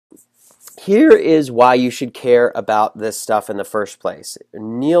Here is why you should care about this stuff in the first place.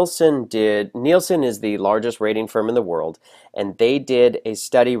 Nielsen is the largest rating firm in the world, and they did a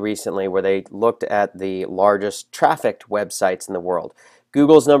study recently where they looked at the largest trafficked websites in the world.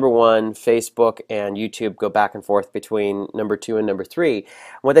 Google's number one, Facebook and YouTube go back and forth between number two and number three.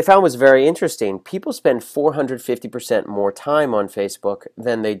 What they found was very interesting. People spend 450% more time on Facebook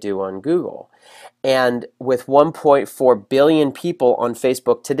than they do on Google. And with 1.4 billion people on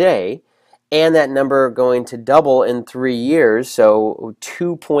Facebook today, and that number going to double in 3 years, so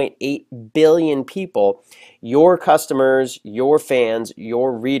 2.8 billion people, your customers, your fans,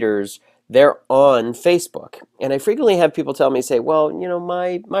 your readers, they're on Facebook. And I frequently have people tell me, say, well, you know,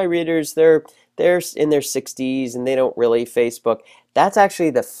 my readers, they're in their 60s and they don't really Facebook. That's actually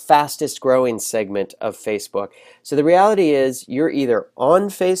the fastest growing segment of Facebook. So the reality is you're either on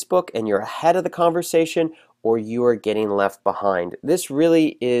Facebook and you're ahead of the conversation, or you are getting left behind. This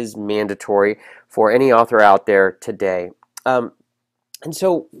really is mandatory for any author out there today. And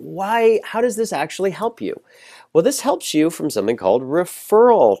so how does this actually help you? Well, this helps you from something called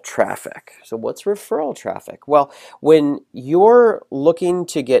referral traffic. So what's referral traffic? Well, when you're looking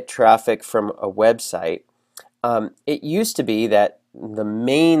to get traffic from a website, it used to be that the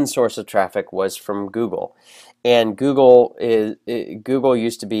main source of traffic was from Google. And Google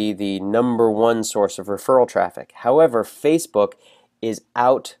used to be the number one source of referral traffic. However, Facebook is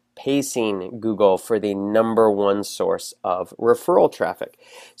outpacing Google for the number one source of referral traffic.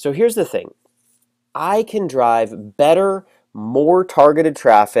 So here's the thing. I can drive better, more targeted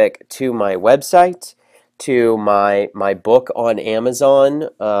traffic to my website, to my book on Amazon,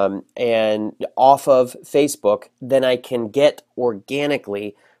 and off of Facebook than I can get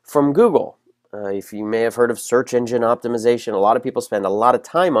organically from Google. If you may have heard of search engine optimization, a lot of people spend a lot of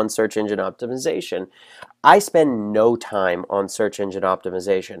time on search engine optimization. I spend no time on search engine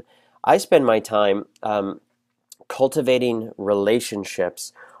optimization. I spend my time cultivating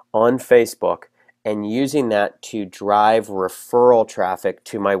relationships on Facebook and using that to drive referral traffic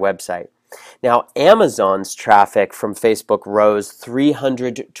to my website. Now, Amazon's traffic from Facebook rose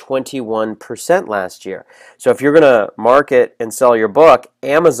 321% last year. So if you're going to market and sell your book,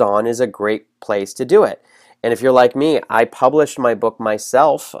 Amazon is a great place to do it. And if you're like me, I published my book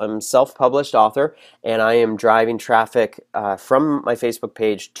myself. I'm a self-published author, and I am driving traffic from my Facebook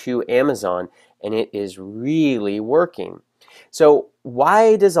page to Amazon, and it is really working. So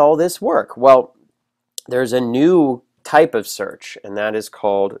why does all this work? Well, there's a new type of search, and that is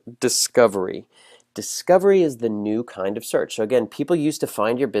called discovery. Discovery is the new kind of search. So again, people used to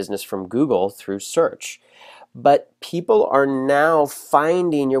find your business from Google through search, but people are now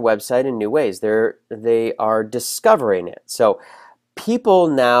finding your website in new ways. They are discovering it. So people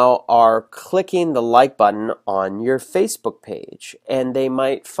now are clicking the like button on your Facebook page, and they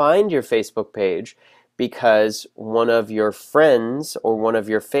might find your Facebook page because one of your friends or one of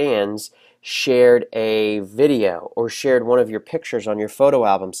your fans shared a video or shared one of your pictures on your photo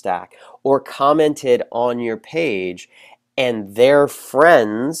album stack or commented on your page, and their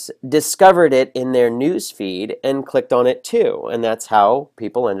friends discovered it in their news feed and clicked on it too. And that's how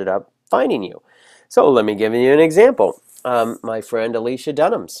people ended up finding you. So let me give you an example. My friend Alicia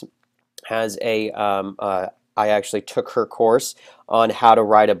Dunhams has I actually took her course on how to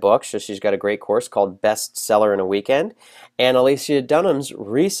write a book. So she's got a great course called Bestseller in a Weekend. And Alicia Dunhams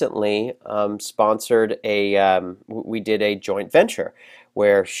recently sponsored we did a joint venture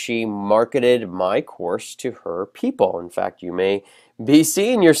where she marketed my course to her people. In fact, you may be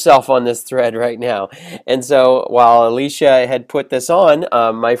seeing yourself on this thread right now. And so while Alicia had put this on,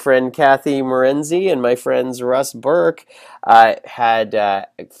 my friend Kathy Morenzi and my friends Russ Burke had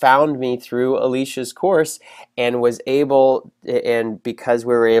found me through Alicia's course and was able, and because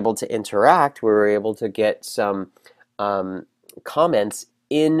we were able to interact, we were able to get some comments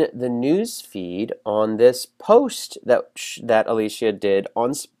in the news feed on this post that Alicia did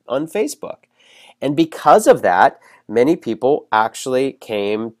on Facebook. And because of that, many people actually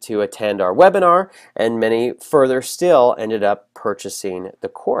came to attend our webinar, and many further still ended up purchasing the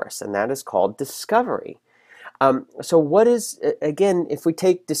course, and that is called discovery. So what is, again, if we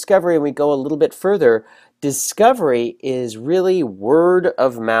take discovery and we go a little bit further, discovery is really word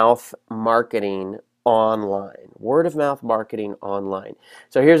of mouth marketing online. Word of mouth marketing online.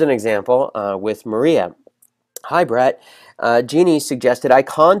 So here's an example with Maria. Hi, Brett. Jeannie suggested I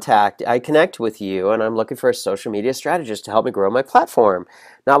connect with you, and I'm looking for a social media strategist to help me grow my platform.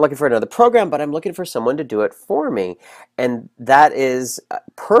 Not looking for another program, but I'm looking for someone to do it for me. And that is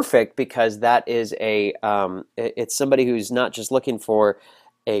perfect because that is it's somebody who's not just looking for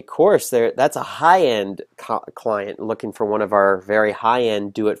a course there, that's a high-end client looking for one of our very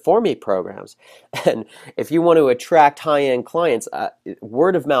high-end do-it-for-me programs. And if you want to attract high-end clients,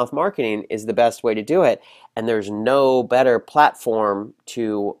 word-of-mouth marketing is the best way to do it. And there's no better platform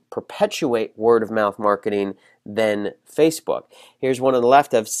to perpetuate word-of-mouth marketing than Facebook. Here's one on the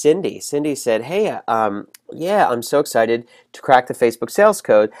left of Cindy. Cindy said, hey, yeah, I'm so excited to crack the Facebook sales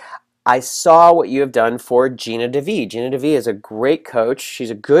code. I saw what you have done for Gina DeVee. Gina DeVee is a great coach.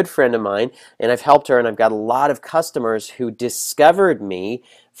 She's a good friend of mine, and I've helped her, and I've got a lot of customers who discovered me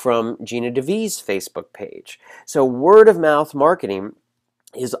from Gina DeVee's Facebook page. So word of mouth marketing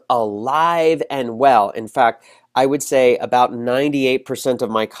is alive and well. In fact, I would say about 98% of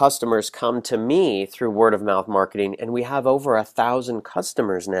my customers come to me through word of mouth marketing, and we have over 1,000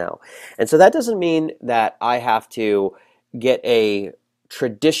 customers now. And so that doesn't mean that I have to get a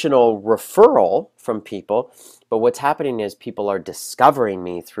traditional referral from people, but what's happening is people are discovering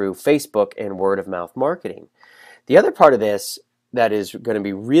me through Facebook and word of mouth marketing. The other part of this that is going to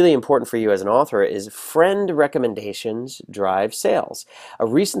be really important for you as an author is friend recommendations drive sales. A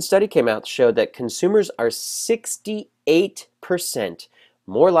recent study came out that showed that consumers are 68%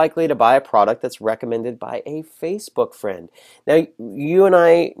 more likely to buy a product that's recommended by a Facebook friend. Now, you and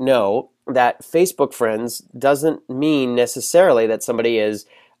I know that Facebook friends doesn't mean necessarily that somebody is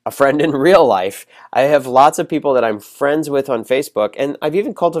a friend in real life. I have lots of people that I'm friends with on Facebook, and I've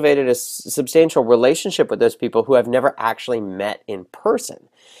even cultivated a substantial relationship with those people who I've never actually met in person.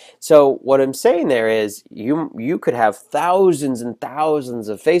 So what I'm saying there is you could have thousands and thousands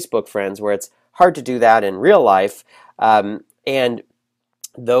of Facebook friends where it's hard to do that in real life, and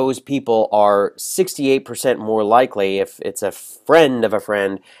those people are 68% more likely, if it's a friend of a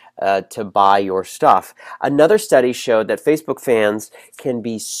friend, to buy your stuff. Another study showed that Facebook fans can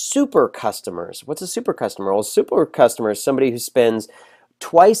be super customers. What's a super customer? Well, a super customer is somebody who spends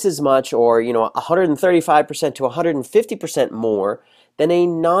twice as much, or 135% to 150% more than a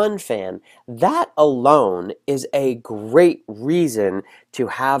non-fan. That alone is a great reason to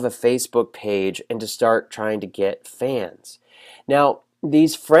have a Facebook page and to start trying to get fans. Now,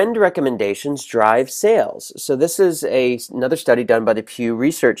 these friend recommendations drive sales. So this is another study done by the Pew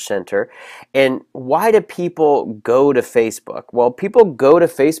Research Center. And why do people go to Facebook? Well, people go to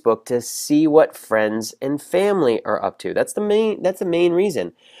Facebook to see what friends and family are up to. That's the main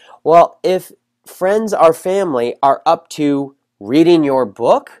reason. Well, if friends or family are up to reading your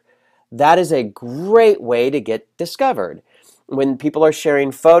book, that is a great way to get discovered. When people are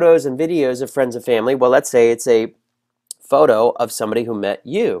sharing photos and videos of friends and family, well, let's say it's a photo of somebody who met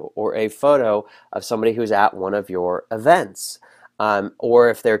you, or a photo of somebody who's at one of your events, or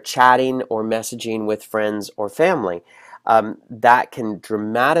if they're chatting or messaging with friends or family, that can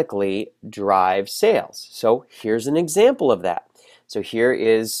dramatically drive sales. So here's an example of that. So here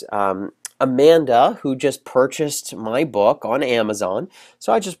is Amanda, who just purchased my book on Amazon.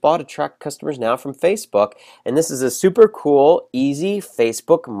 So I just bought Attract Customers Now from Facebook, and this is a super cool, easy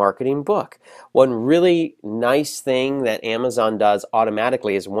Facebook marketing book. One really nice thing that Amazon does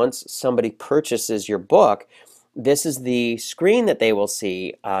automatically is once somebody purchases your book, this is the screen that they will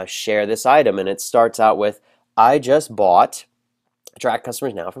see, share this item, and it starts out with, I just bought Attract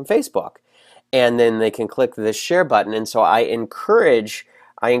Customers Now from Facebook. And then they can click this share button. And so I encourage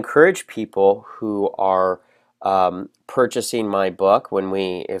people who are purchasing my book,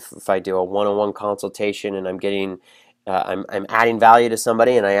 if I do a one-on-one consultation and I'm adding value to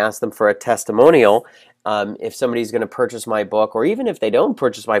somebody and I ask them for a testimonial. If somebody's going to purchase my book, or even if they don't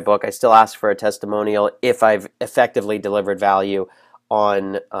purchase my book, I still ask for a testimonial if I've effectively delivered value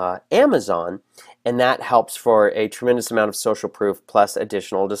on Amazon. And that helps for a tremendous amount of social proof plus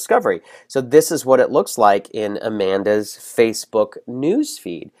additional discovery. So this is what it looks like in Amanda's Facebook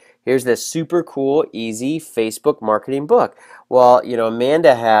newsfeed. Here's this super cool, easy Facebook marketing book. Well,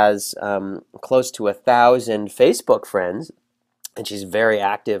 Amanda has close to 1,000 Facebook friends, and she's very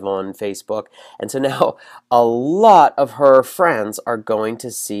active on Facebook. And so now a lot of her friends are going to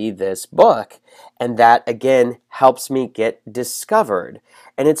see this book. And that, again, helps me get discovered.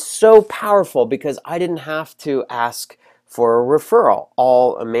 And it's so powerful because I didn't have to ask for a referral.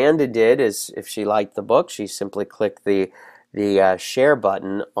 All Amanda did is, if she liked the book, she simply clicked the share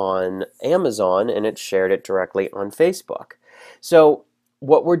button on Amazon, and it shared it directly on Facebook. So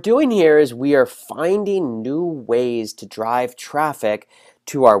what we're doing here is we are finding new ways to drive traffic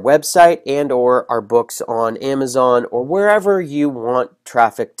to our website and or our books on Amazon or wherever you want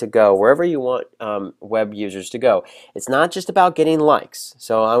traffic to go, wherever you want web users to go. It's not just about getting likes.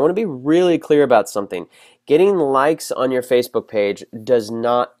 So I want to be really clear about something. Getting likes on your Facebook page does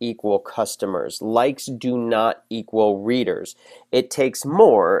not equal customers. Likes do not equal readers. It takes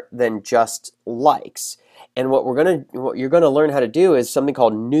more than just likes. And what you're gonna learn how to do is something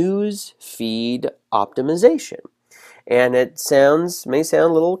called news feed optimization. And may sound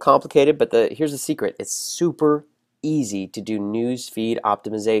a little complicated, but here's the secret. It's super easy to do news feed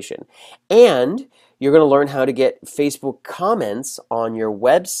optimization. And you're going to learn how to get Facebook comments on your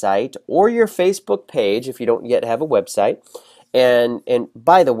website or your Facebook page if you don't yet have a website. And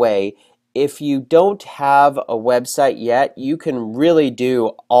by the way, if you don't have a website yet, you can really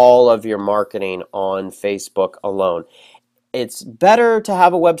do all of your marketing on Facebook alone. It's better to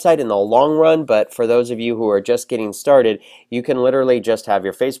have a website in the long run, but for those of you who are just getting started, you can literally just have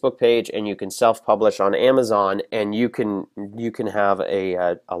your Facebook page and you can self-publish on Amazon, and you can have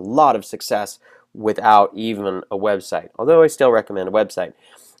a lot of success without even a website. Although I still recommend a website.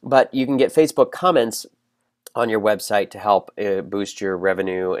 But you can get Facebook comments on your website to help boost your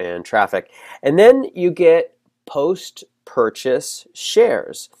revenue and traffic. And then you get post-purchase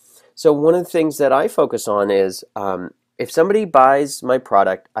shares. So one of the things that I focus on is if somebody buys my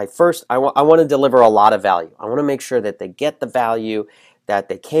product, I want to deliver a lot of value. I want to make sure that they get the value that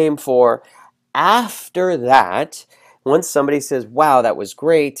they came for. After that, once somebody says, wow, that was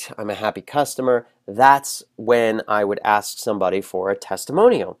great, I'm a happy customer, that's when I would ask somebody for a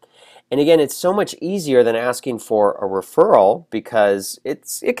testimonial. And again, it's so much easier than asking for a referral because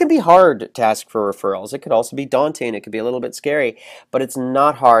it can be hard to ask for referrals. It could also be daunting. It could be a little bit scary, but it's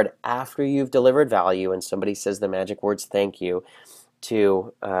not hard after you've delivered value and somebody says the magic words thank you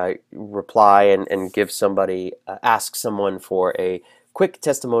to reply and give somebody, ask someone for a quick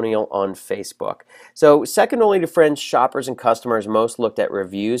testimonial on Facebook. So second only to friends, shoppers, and customers most looked at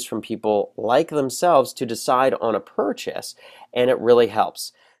reviews from people like themselves to decide on a purchase, and it really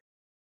helps.